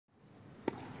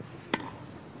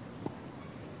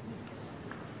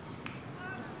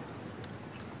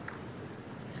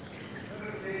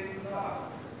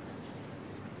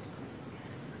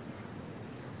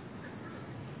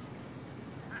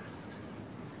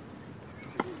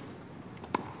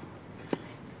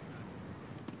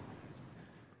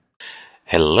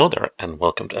Hello there, and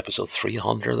welcome to episode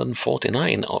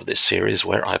 349 of this series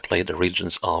where I play the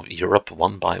regions of Europe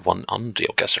one by one on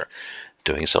GeoGuessr,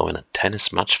 doing so in a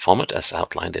tennis match format as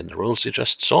outlined in the rules you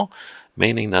just saw,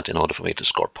 meaning that in order for me to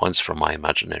score points from my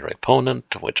imaginary opponent,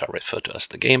 which I refer to as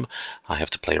the game, I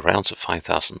have to play rounds of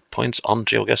 5,000 points on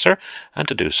GeoGuessr, and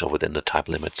to do so within the time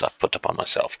limits I've put upon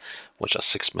myself, which are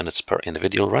 6 minutes per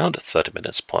individual round, 30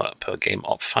 minutes per game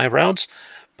of 5 rounds.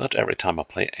 But every time I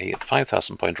play a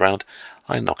 5,000 point round,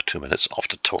 I knock 2 minutes off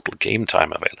the total game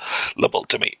time available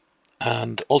to me.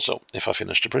 And also, if I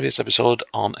finish the previous episode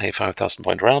on a 5,000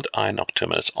 point round, I knock 2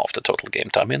 minutes off the total game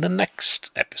time in the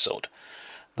next episode.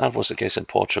 That was the case in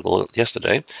Portugal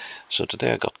yesterday, so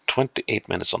today I got 28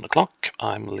 minutes on the clock.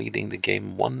 I'm leading the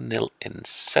game 1-0 in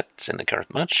sets in the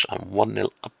current match. I'm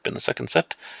 1-0 up in the second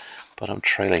set, but I'm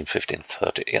trailing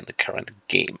 15-30 in the current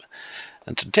game.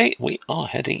 And today we are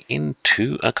heading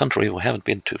into a country we haven't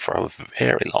been to for a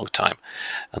very long time,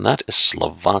 and that is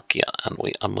Slovakia. And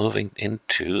we are moving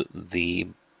into the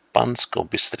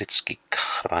Banskobystrický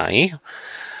kraj,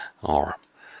 or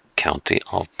county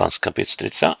of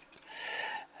Banskobystrický.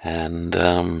 And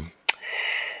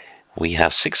we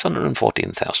have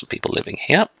 614,000 people living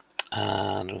here,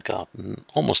 and we've got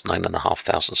almost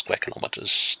 9,500 square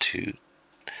kilometers to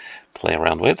play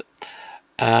around with.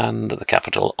 And the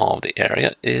capital of the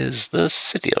area is the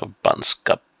city of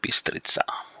Banskobystrický.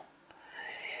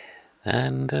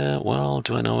 And, well,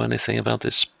 do I know anything about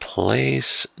this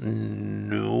place?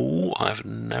 No, I've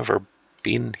never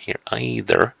been here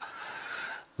either.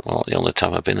 Well, the only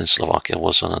time I've been in Slovakia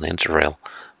was on an interrail,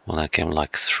 when I came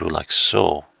through like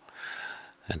so.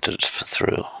 Entered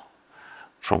through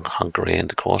from Hungary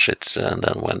into Košice, and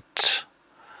then went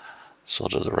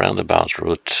sort of the roundabout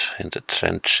route into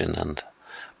Trenčín and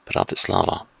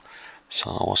Bratislava. So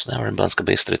I was never in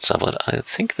Banskobystrický, but I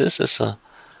think this is a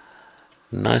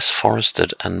nice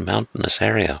forested and mountainous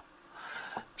area.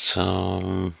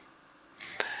 So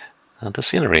the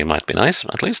scenery might be nice,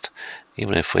 at least,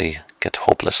 even if we get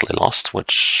hopelessly lost,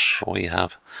 which we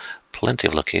have plenty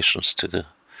of locations to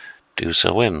do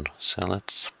so in. So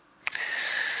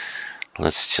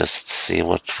let's just see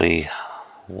what we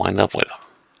wind up with.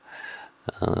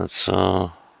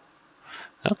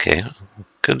 Okay,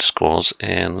 good scores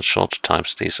in short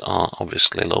times. These are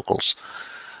obviously locals,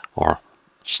 or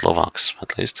Slovaks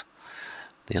at least.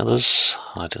 The others,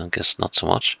 I don't guess, not so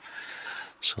much.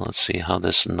 So let's see how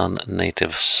this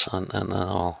non-natives and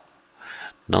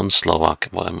non-Slovak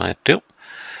what I might do.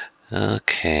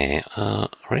 Okay,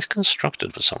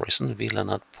 reconstructed for some reason.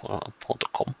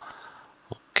 Vilenad.com.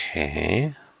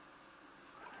 Okay.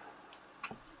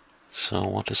 So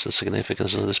what is the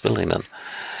significance of this building then?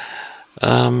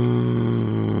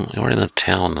 We're in a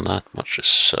town, and that much is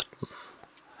certain.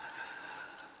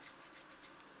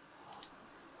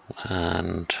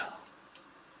 And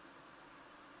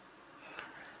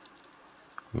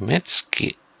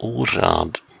Metsky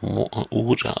Úrad,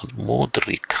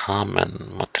 Modrý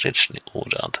Kamen, Matričný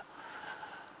Úrad.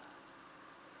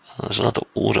 There's a lot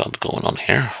of Úrad going on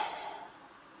here.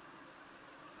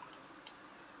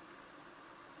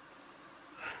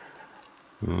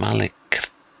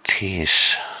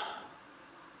 Malikrtiš.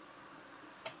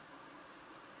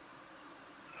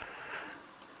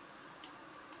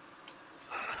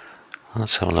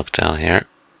 Let's have a look down here.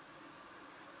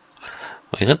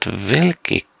 We got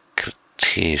Velký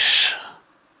Krtiš.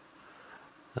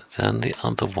 Then the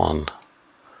other one,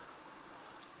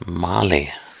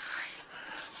 Mali,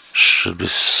 should be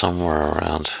somewhere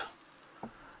around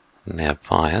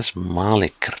nearby. That's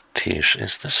Malikrtiš.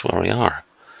 Is this where we are?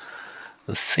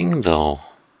 The thing, though,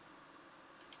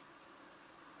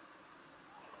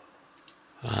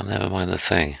 never mind the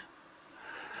thing.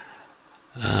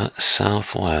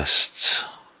 Southwest.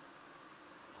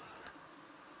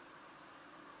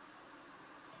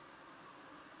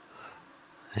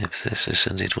 If this is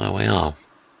indeed where we are.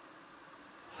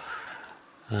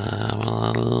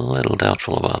 Well, a little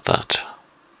doubtful about that.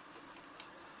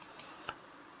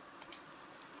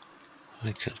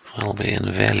 We could well be in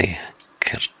Velký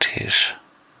Krtiš.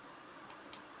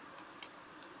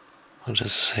 What does it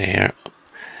say here?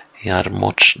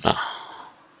 Jarmočna.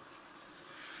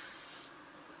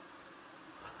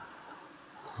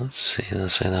 Let's see,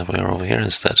 let's say that we're over here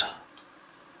instead.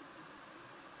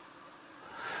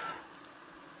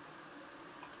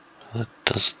 That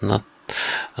does not...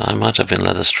 I might have been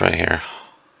led astray here.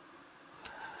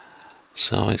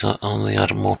 So we got only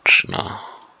Jarmočna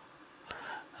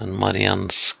and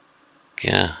Mariánske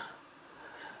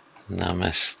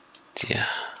Námestí.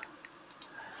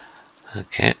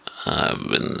 Okay, I've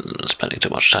been spending too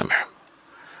much time here.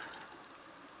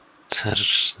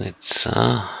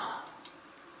 Tržnica.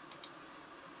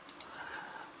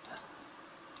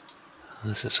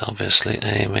 This is obviously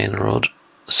a main road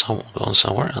going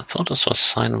somewhere. I thought this was a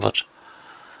sign, but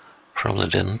probably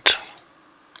didn't.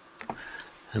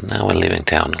 And now we're leaving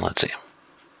town. Let's see.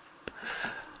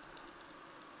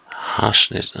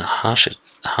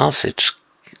 Hasičský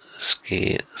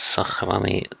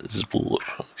záchranný sbor.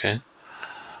 Okay.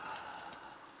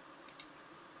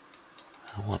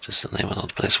 What is the name of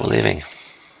that place we're leaving?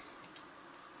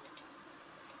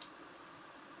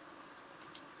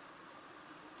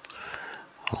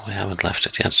 Well, we haven't left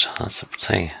it yet, so that's the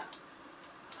thing.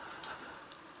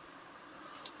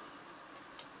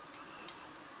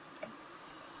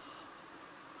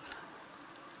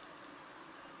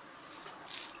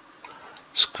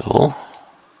 School.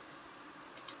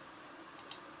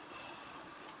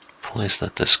 Place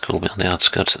that this school be on the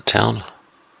outskirts of town.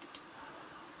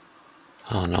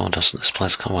 Oh no, doesn't this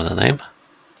place come with a name?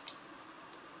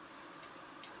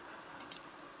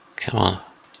 Come on.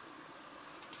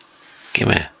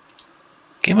 Gimme.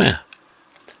 Gimme.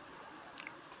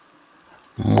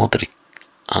 Modric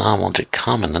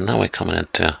Common, and now we're coming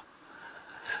into...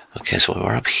 Okay, so we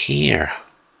were up here.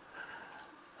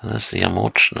 And that's the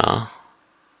Yarmochna.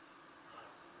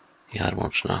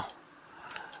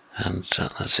 And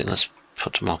let's see, let's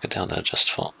put the marker down there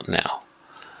just for now.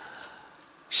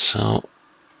 So,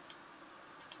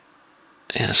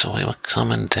 yeah, so we were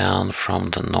coming down from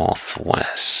the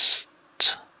northwest.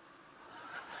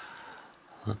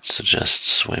 That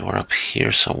suggests we were up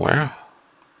here somewhere.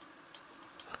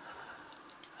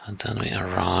 And then we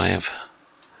arrive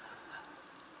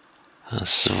at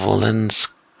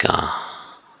Svolenska.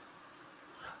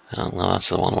 Oh, no, that's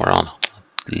the one we're on.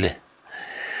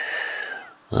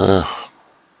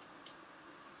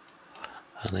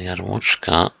 And the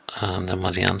Yarmochka and the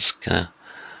Marianska.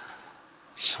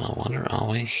 So I wonder,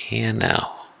 are we here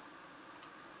now?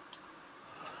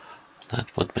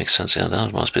 That would make sense. Yeah,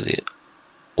 that must be the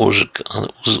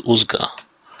Uzga.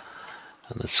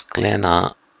 And the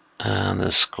Sklena and the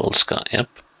Skolska. Yep.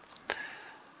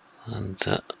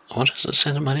 And what is it,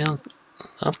 Santa Maria?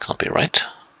 That can't be right.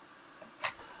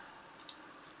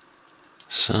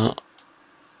 So,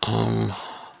 so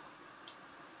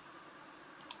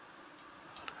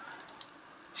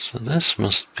this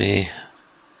must be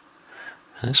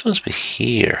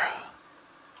here.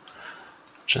 I'm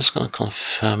just going to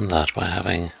confirm that by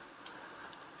having,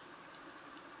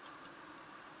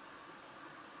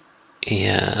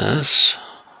 yes.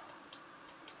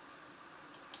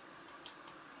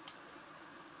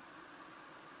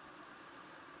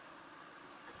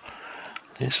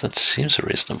 At least that seems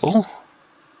reasonable.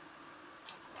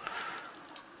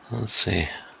 Let's see.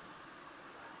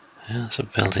 Yeah, there's a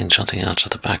building jutting out to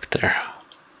the back there.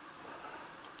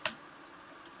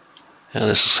 Yeah,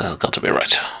 this has got to be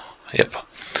right. Yep.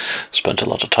 Spent a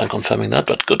lot of time confirming that,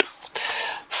 but good.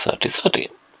 30:30.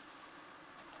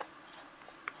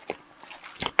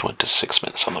 26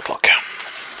 minutes on the clock.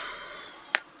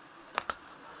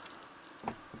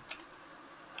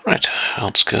 Right,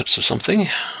 outskirts of something.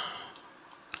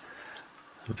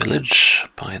 A village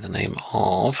by the name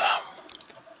of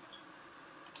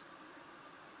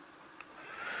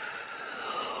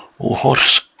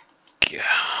Uhorskia.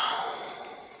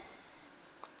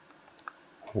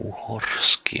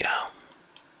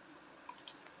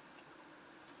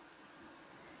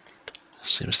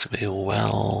 Seems to be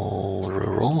well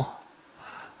rural.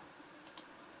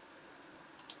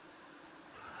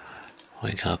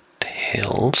 We got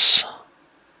hills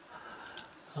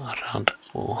around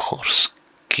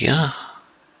Uhorskia.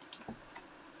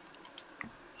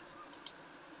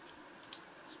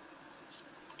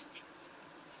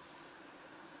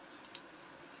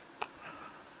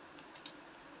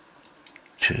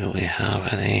 Do we have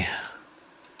any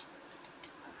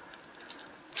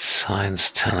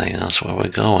signs telling us where we're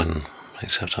going,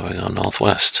 except that we go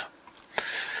northwest?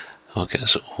 Okay,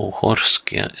 so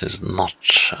Uhorskia is not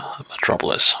a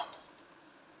metropolis.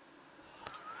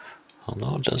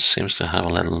 Although it does seem to have a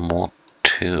little more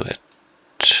to it.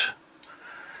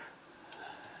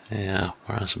 Yeah,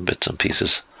 there are some bits and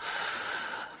pieces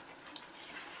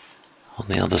on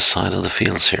the other side of the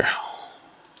fields here.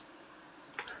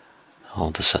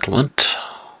 Of the settlement,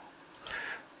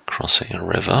 crossing a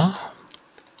river.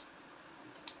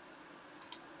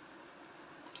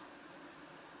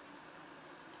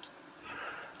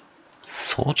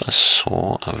 Thought I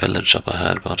saw a village up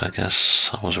ahead, but I guess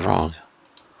I was wrong.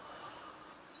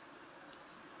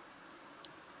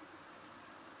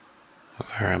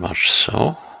 Very much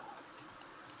so.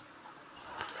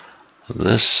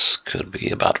 This could be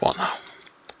a bad one.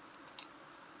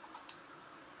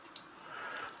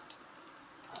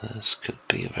 This could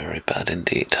be very bad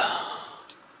indeed.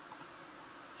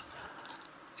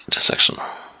 intersection.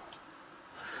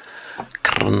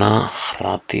 Krna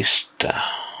Hradište.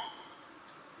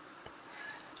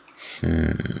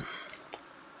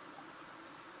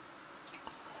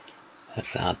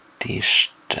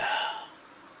 Hradište.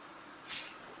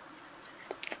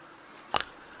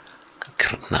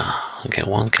 Krna. Okay,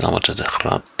 1 kilometer to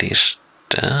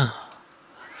Hradište.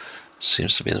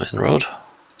 Seems to be the main road.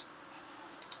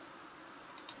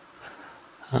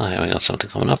 Ah, here we got something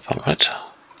coming up, alright.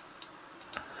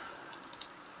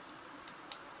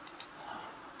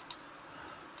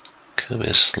 Could be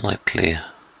a slightly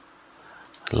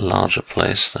larger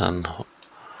place than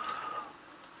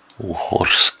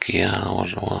Uhorskia,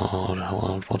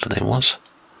 or what the name was.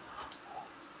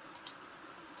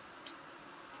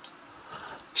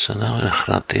 So now in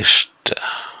Hradište.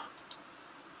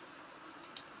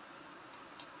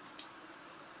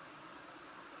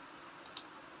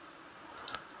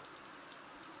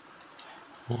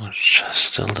 Which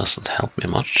still doesn't help me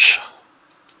much.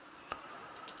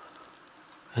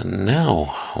 And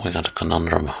now we got a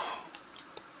conundrum.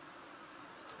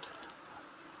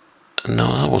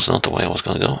 No, that was not the way I was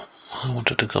going to go. I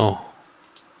wanted to go.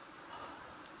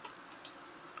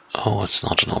 Oh, it's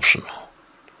not an option.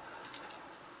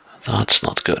 That's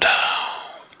not good.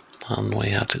 And we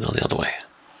have to go the other way.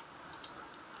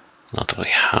 Not that we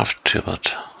have to,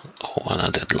 but... Oh, and I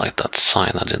didn't like that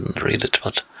sign. I didn't read it,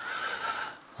 but...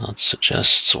 That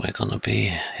suggests we're going to be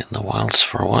in the wilds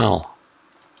for a while.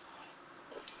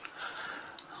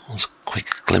 That was a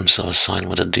quick glimpse of a sign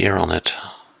with a deer on it.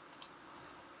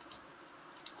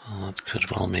 That could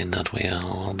well mean that we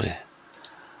will be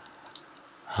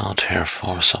out here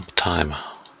for some time.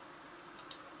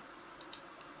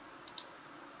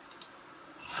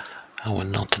 And we're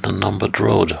not in a numbered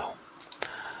road.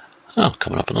 Oh,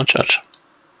 coming up on a church.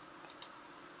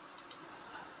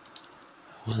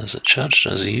 When there's a church,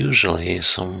 there's usually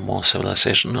some more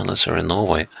civilization, unless you're in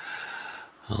Norway.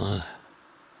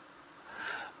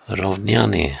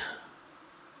 Rovniani.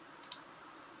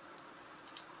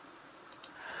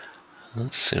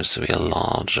 That seems to be a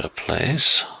larger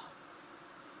place.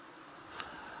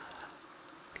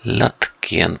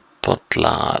 Latkian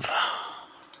Potlar.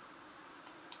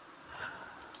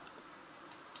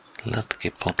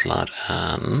 Latki Potlar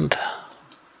and...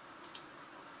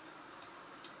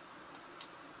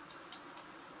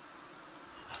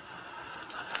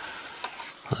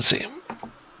 Let's see.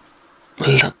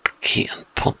 Latki and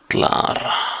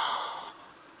Potlar.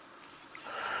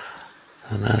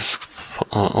 And that's...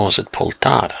 Oh, is it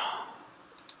Poltar?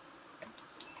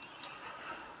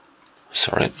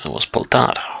 Sorry, it was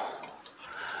Poltar.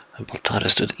 And Poltar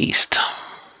is to the east.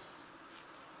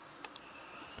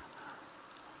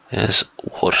 Yes,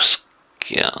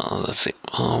 Uhorskia. Let's see.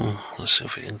 Let's see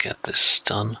if we can get this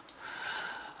done.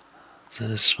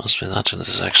 This must be that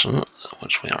intersection,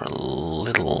 which we are a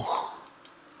little...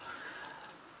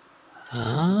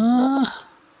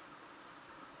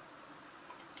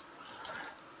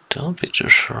 Don't be too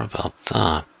sure about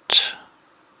that.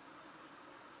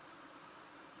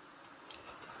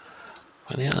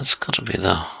 But yeah, it's got to be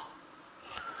the...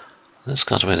 This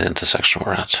got to be the intersection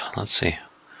we're at. Let's see.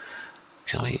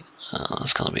 Can we...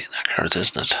 That's got to be accurate,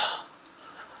 isn't it?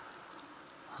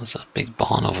 There's that big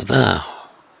barn over there.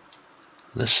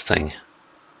 This thing.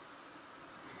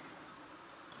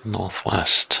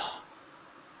 Northwest.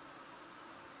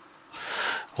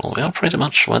 Well, we are pretty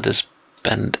much where this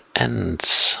bend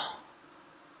ends.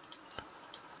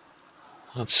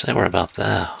 Let's say we're about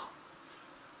there.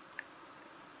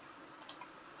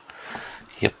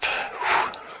 Yep.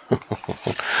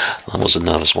 That was a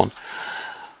nervous one.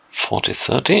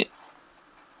 40:30.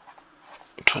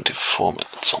 24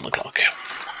 minutes on the clock.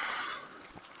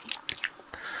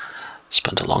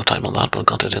 Spent a long time on that, but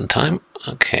got it in time.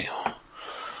 Okay.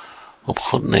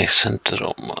 Obchodny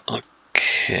centrum.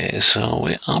 Okay, so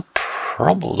we are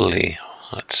probably,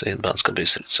 I'd say, in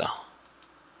Banskobystrický.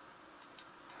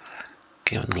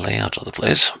 Given the layout of the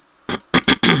place.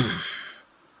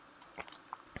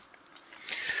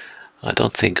 I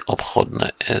don't think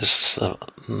Obchodny is the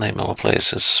name of a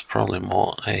place. It's probably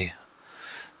more a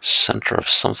center of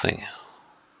something.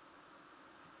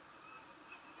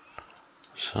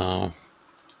 So,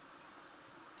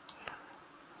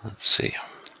 let's see.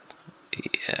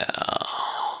 Yeah.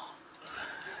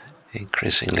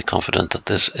 Increasingly confident that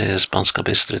this is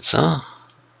Banskobystrický.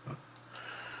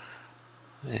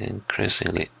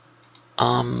 Increasingly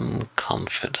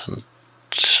unconfident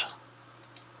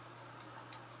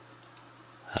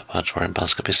about where in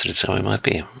Banskobystrický we might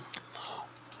be.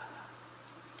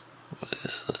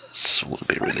 This would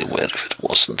be really weird if it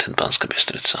wasn't in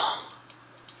Banskobystrický.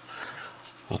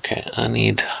 Okay, I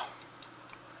need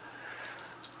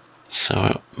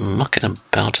So we're mucking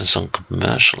about in some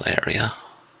commercial area.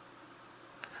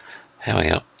 Here we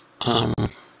go.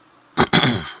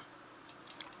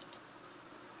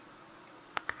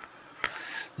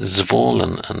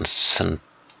 Zvolen and Centrum,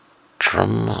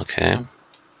 okay.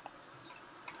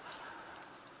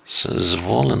 So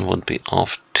Zvolen would be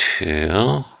off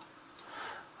to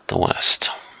the west.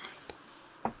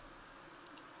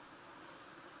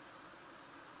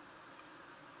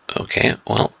 Okay,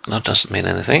 well, that doesn't mean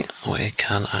anything. We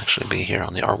can actually be here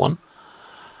on the R1.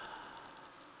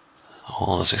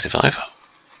 All the 65.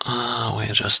 We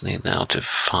just need now to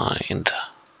find.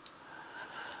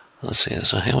 Let's see.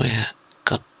 So here we're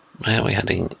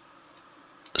heading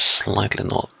slightly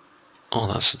north. Oh,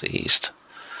 that's to the east.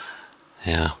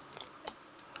 Yeah.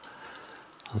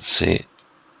 Let's see.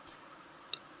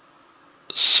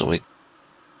 So we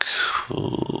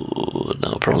could.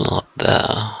 No, probably not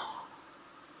there.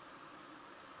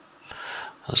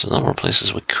 There's a number of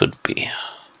places we could be.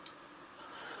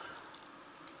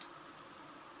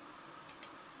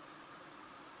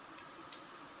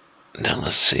 Now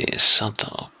let's see.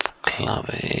 Santa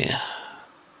Clave.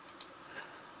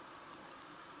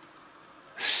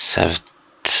 Sevt.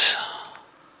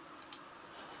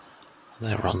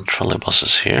 They run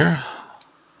trolleybuses here.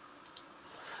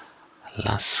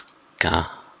 Laska.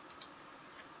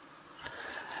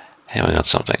 Here we got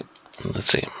something. Let's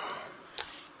see.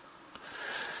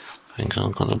 We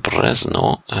can go to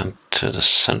Brezno and to the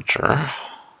center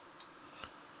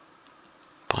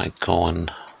by going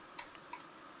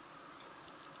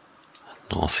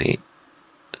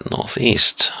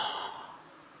northeast.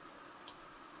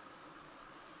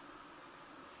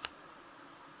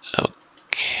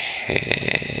 Okay.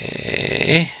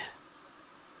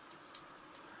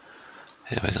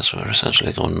 Yeah, because we're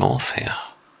essentially going north here.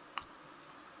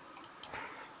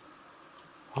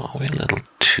 Are we a little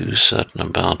too certain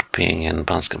about being in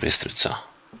Banskobystrický?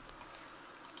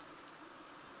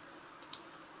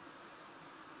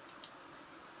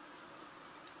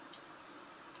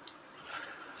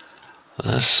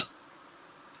 This.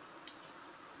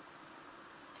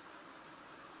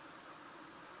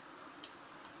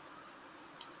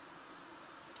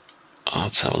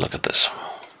 Let's have a look at this.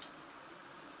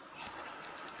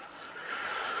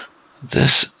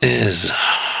 This is,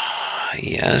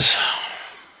 yes.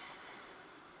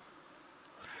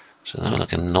 So now we're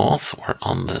looking north. We're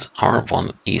on the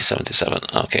R1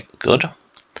 E77. Okay, good.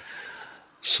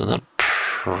 So that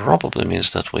probably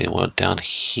means that we were down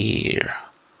here.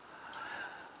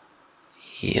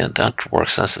 Yeah, that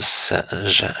works as a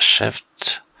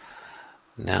shift.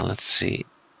 Now let's see.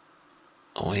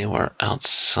 We were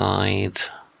outside.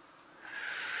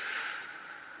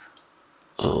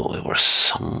 Oh, we were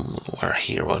somewhere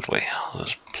here, weren't we?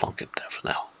 Let's plonk it there for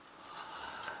now.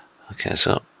 Okay,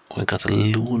 so we got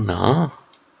Luna.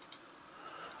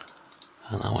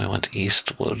 And then we went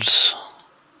eastwards.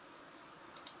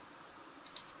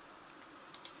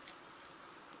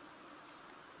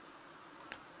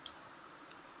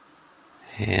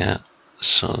 Yeah,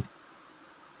 so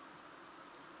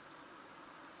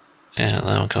yeah,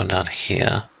 then we're going down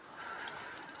here.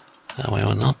 And we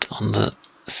were not on the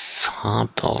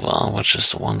Sadova, which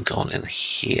is the one going in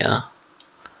here.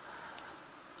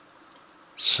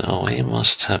 So we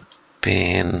must have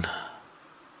been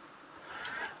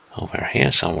over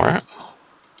here somewhere.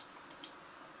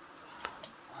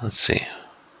 Let's see.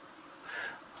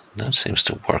 That seems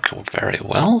to work very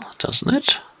well, doesn't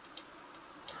it?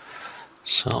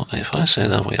 So if I say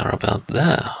that we are about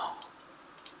there,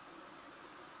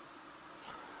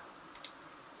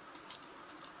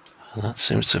 that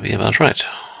seems to be about right.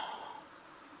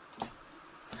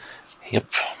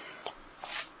 Yep.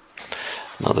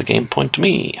 Another game point to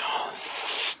me.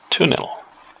 2-0.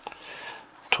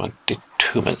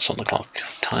 22 minutes on the clock.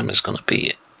 Time is going to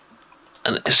be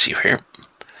an issue here.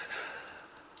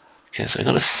 Okay, so I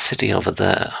got a city over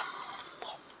there.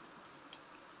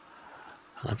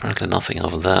 And apparently nothing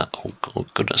over there. Oh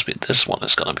goodness me, this one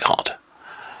is going to be hard. I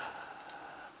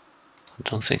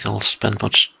don't think I'll spend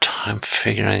much time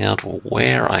figuring out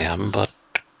where I am, but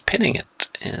pinning it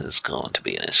is going to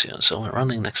be an issue. So we're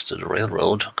running next to the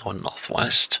railroad, going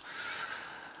northwest,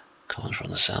 coming from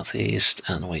the southeast,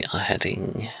 and we are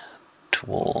heading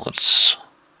towards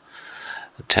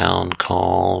a town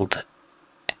called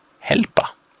Helpa.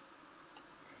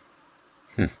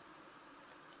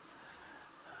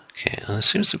 Okay, and it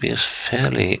seems to be a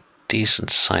fairly decent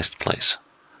sized place.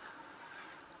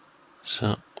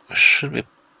 So we should be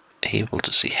able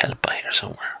to see Helpa here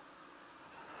somewhere.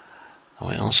 And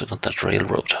we also got that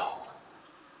railroad.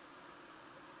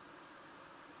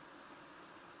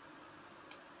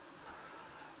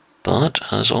 But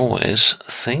as always,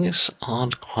 things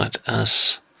aren't quite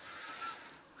as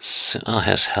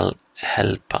has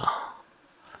helper.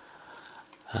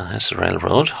 There's the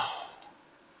railroad.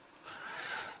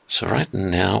 So right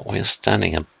now we're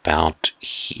standing about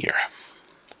here.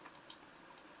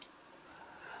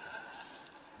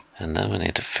 And then we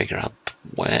need to figure out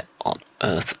where on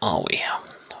earth are we.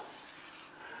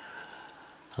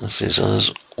 Let's see, so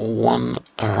there's one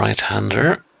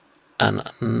right-hander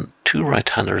and two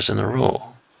right-handers in a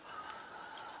row.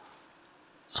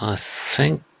 I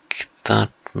think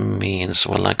that means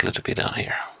we're likely to be down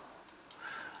here.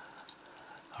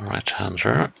 A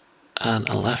right-hander and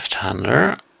a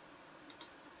left-hander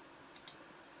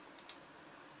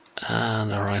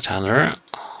and a right-hander.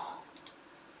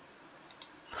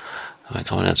 We're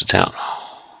coming into town.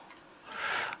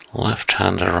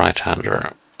 Left-hander,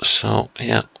 right-hander. So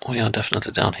yeah, we are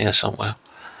definitely down here somewhere.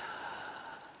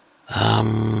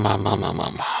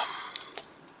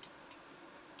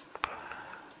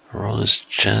 Road is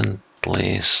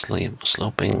gently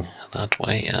sloping that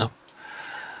way, yeah.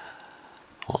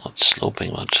 Well, it's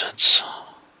sloping, but it's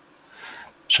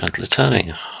gently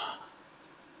turning.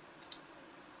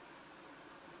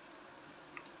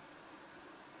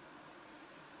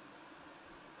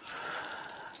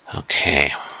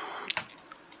 Okay.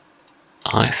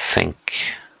 I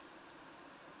think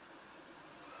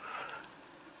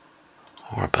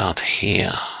we're about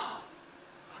here.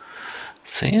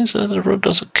 Thing is that the road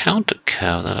does a counter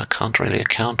curve that I can't really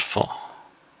account for.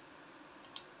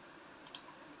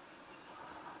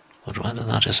 But whether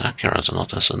that is accurate or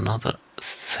not is another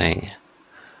thing.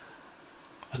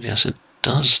 But yes, it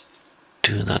does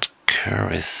do that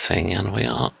curvy thing, and we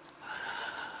are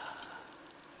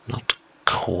not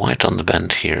quite on the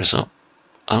bend here, so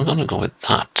I'm gonna go with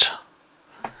that.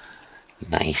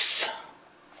 Nice.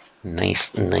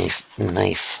 Nice, nice,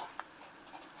 nice.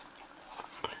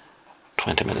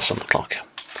 20 minutes on the clock,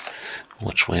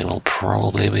 which we will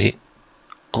probably be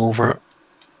over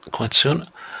quite soon.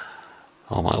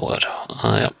 Oh my word.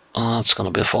 Yeah, it's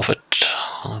gonna be a forfeit.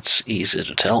 That's easy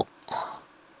to tell.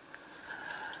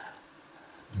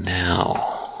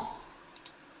 Now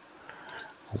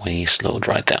we slowed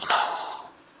right down.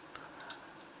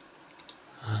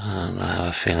 And I have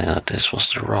a feeling that this was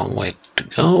the wrong way to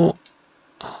go.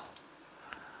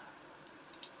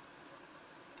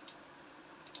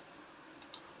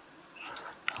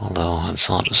 Although it's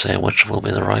hard to say which will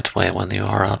be the right way when you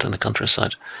are out in the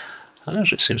countryside. There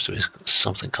actually seems to be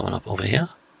something coming up over here.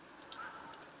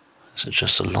 Is it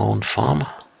just a lone farm?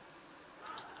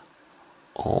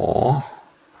 Or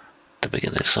the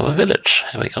beginnings of a village?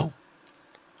 Here we go.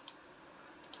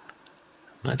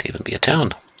 Might even be a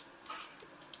town.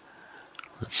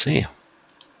 Let's see.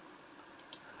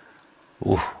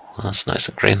 Ooh, that's nice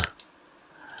and green.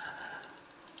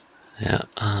 Yeah,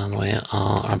 and we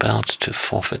are about to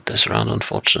forfeit this round,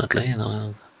 unfortunately.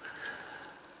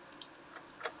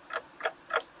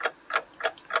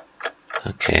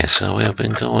 Okay, so we have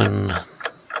been going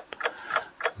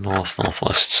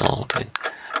north-northwest, so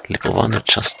Lipovany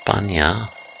Chastbania.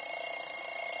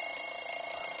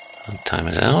 And time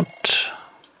is out.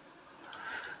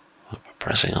 We're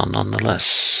pressing on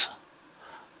nonetheless.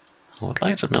 I would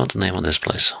like to know the name of this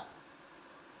place.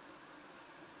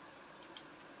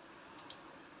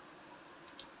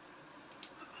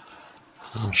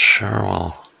 I'm sure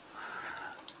we'll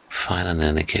find an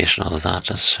indication of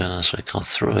that as soon as we come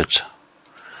through it.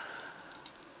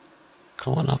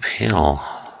 Going uphill.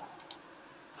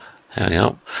 There we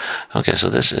go. Okay, so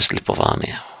this is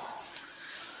Lipovany.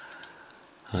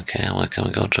 Okay, where can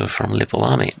we go to from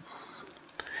Lipovany?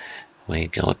 We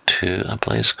go to a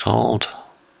place called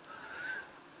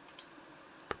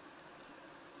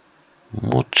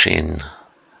Mucin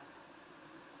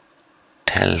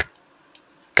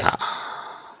Telka.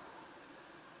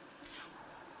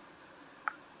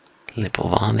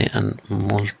 Lipovany and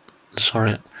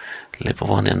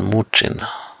Lipovany and Mucin.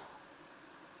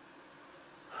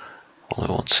 Well,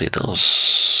 we won't see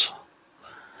those.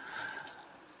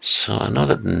 So I know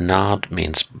that nad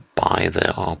means by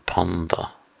there or ponder,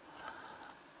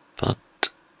 but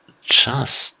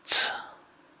just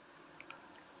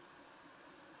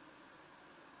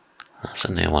that's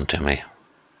a new one to me.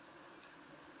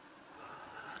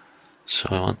 So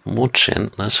I want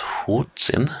Mucin, that's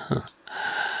Hutzin.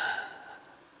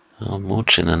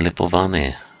 Mucin and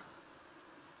Lipovany.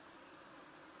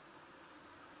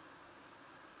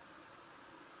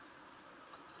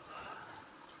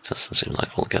 Doesn't seem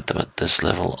like we'll get them at this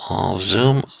level of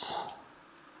zoom,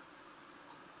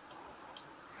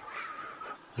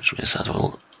 which means that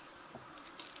we'll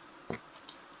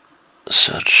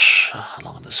search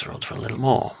along this road for a little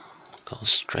more. goes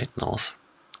straight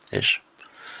north-ish.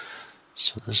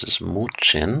 So this is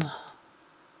Mucin.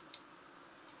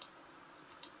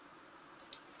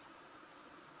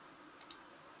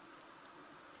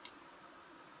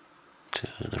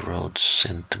 Do the roads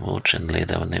into Mucin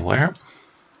lead anywhere?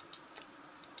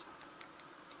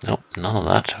 Nope, none of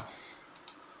that.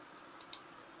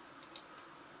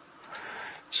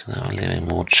 So now we're leaving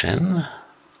Mucin.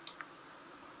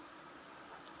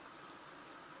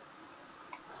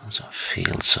 There's some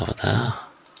fields over there.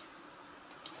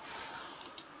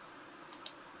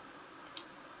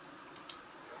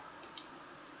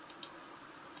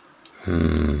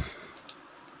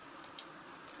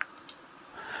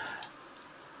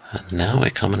 And now we're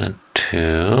coming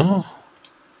into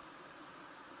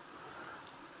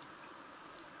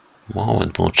more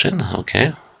with Mucin,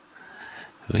 okay.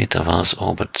 Wieder was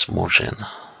orbits Mucin.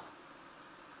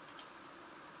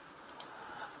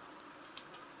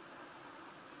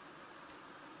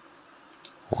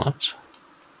 What?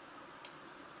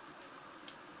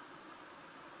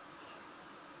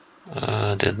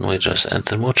 Didn't we just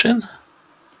enter Mucin?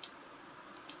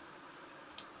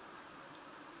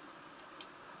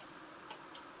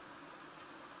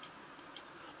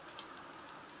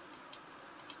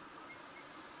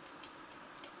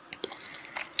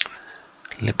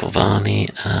 Lipovani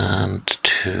and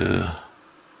to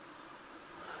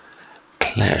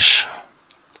Clash.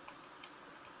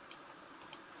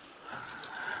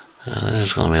 This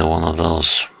is going to be one of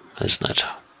those, isn't it?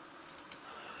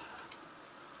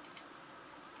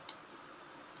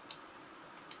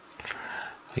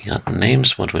 We got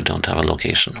names, but we don't have a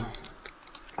location.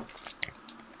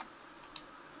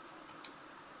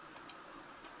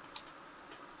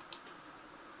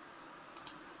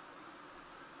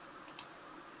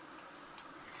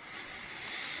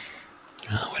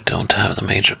 We don't have the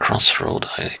major crossroad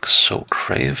I so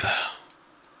crave.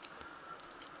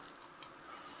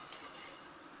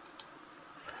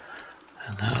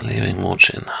 And now leaving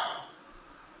Mucin.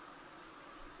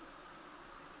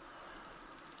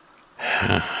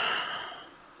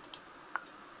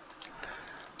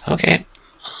 Okay,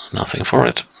 nothing for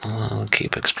it. I'll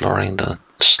keep exploring the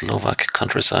Slovak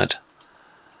countryside.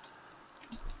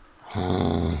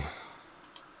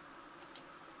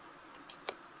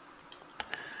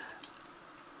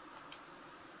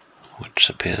 Which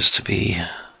appears to be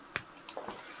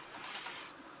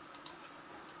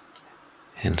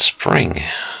in spring.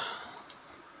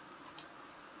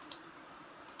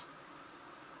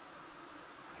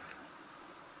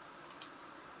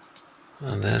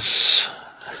 And this,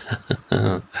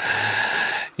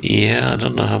 yeah, I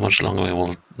don't know how much longer we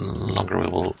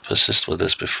will persist with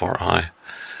this before I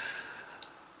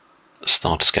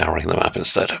start scouring the map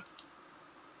instead.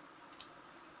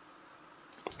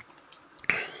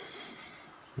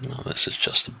 No, this is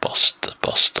just a bus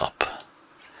stop.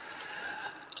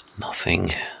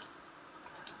 Nothing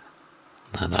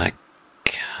that I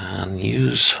can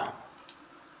use.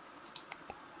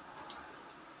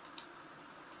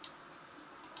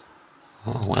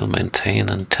 Well maintained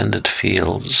and tended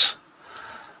fields.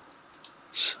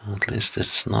 So at least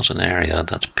it's not an area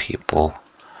that people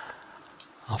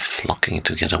are flocking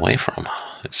to get away from,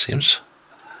 it seems.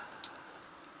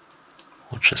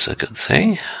 Which is a good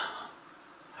thing.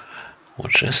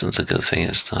 Which isn't a good thing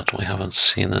is that we haven't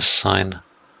seen a sign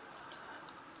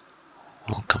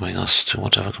welcoming us to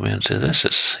whatever community this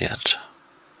is yet.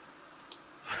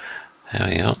 There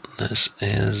we go. This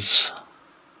is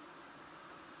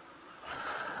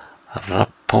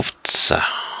Rapovca,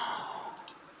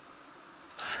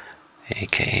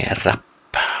 aka Rap.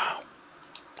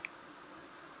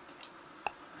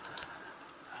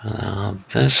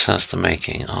 This has the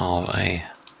making of a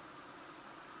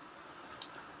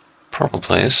proper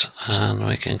place, and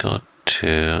we can go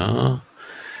to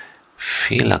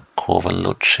Filakovo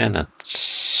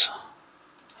Luchenets.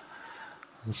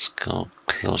 Let's go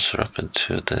closer up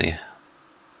into the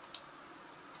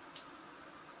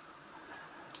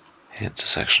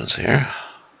intersections here.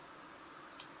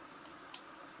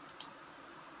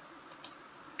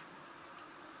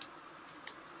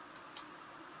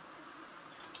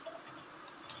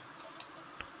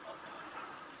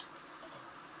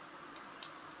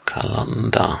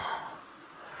 Kalanda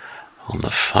on the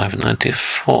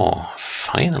 594.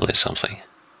 Finally something.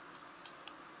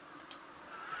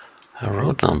 A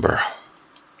road number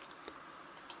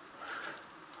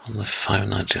on the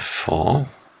 594.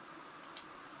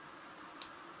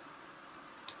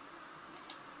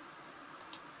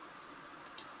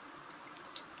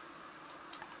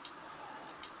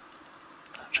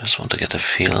 I just want to get a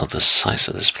feel of the size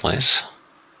of this place.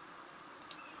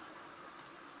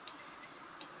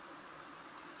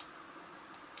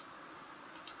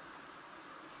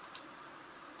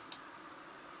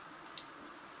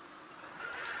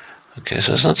 Okay,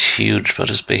 so it's not huge, but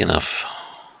it's big enough.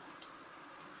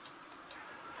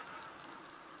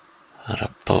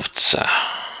 Rapovca.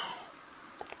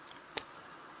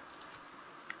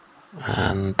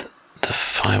 And the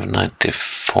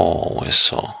 594 we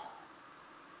saw.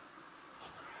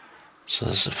 So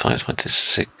there's a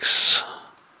 526.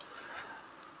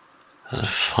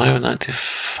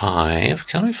 595.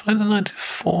 Can we find a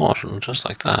 94? Just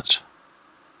like that.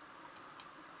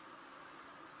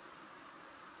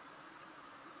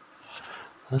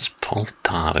 Let's pull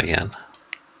that again.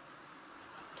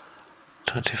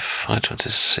 25,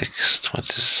 26,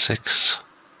 26.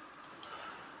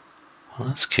 Well,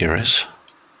 that's curious.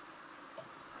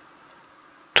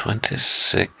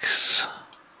 26.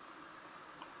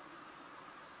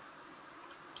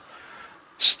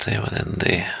 Stay within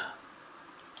the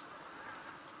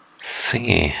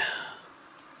thingy.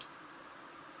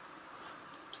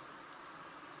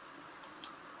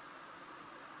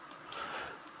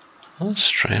 Oh,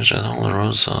 strange that all the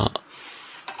roads are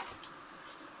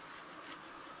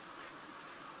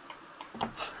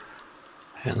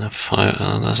in the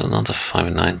there's another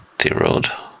 590 road.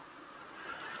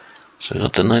 So we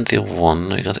got the 91,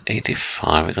 we got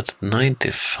 85, we got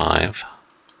 95.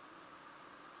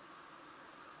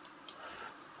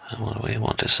 And what we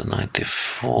want is a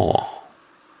 94.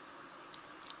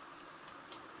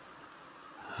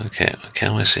 Okay,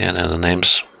 can we see any of the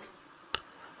names?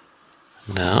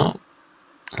 No.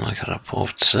 Like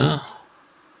Rapovca.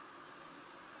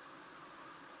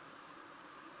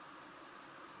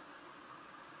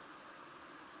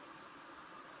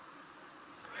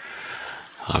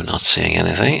 I'm not seeing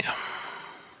anything.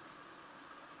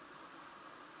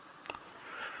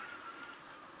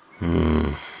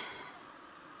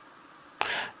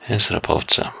 Here's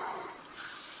Rapovca.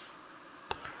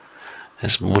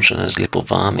 Here's Murzyn, there's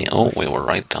Lipovani. Oh, we were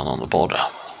right down on the border.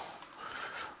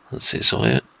 Let's see,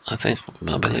 so I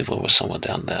believe we were somewhere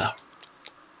down there.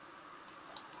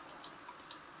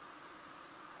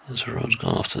 There's a road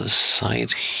going off to the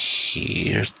side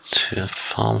here to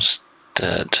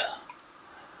Farmstead.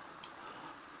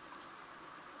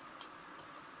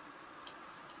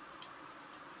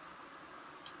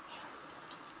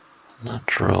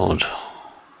 That road.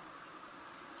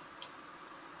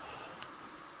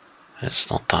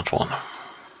 It's not that one.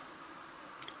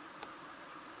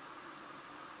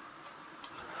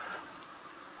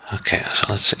 Okay, so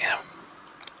let's see.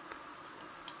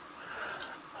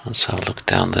 Let's have a look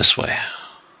down this way.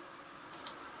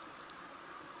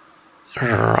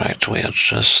 Right, we are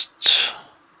just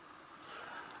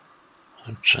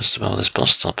above this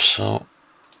bus stop, so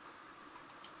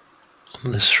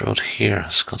on this road here,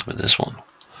 it's got to be this one.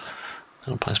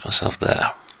 I'll place myself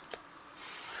there.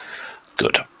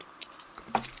 Good.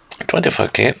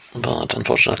 25k, but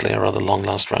unfortunately a rather long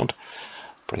last round.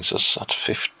 Brings us at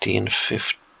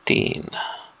 1515.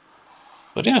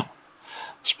 But yeah,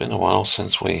 it's been a while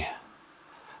since been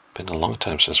a long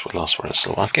time since we last were in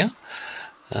Slovakia.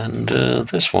 And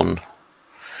this one,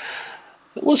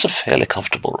 it was a fairly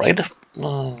comfortable ride.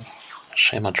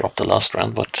 Shame I dropped the last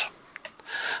round, but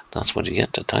that's what you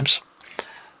get at times.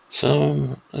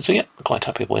 So yeah, quite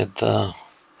happy with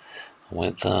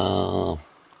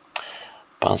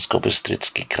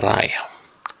Banskobystrický kraj.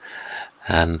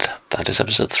 And that is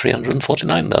episode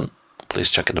 349 then.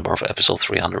 Please check in the bar for episode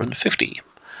 350.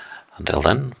 Until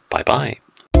then, bye bye.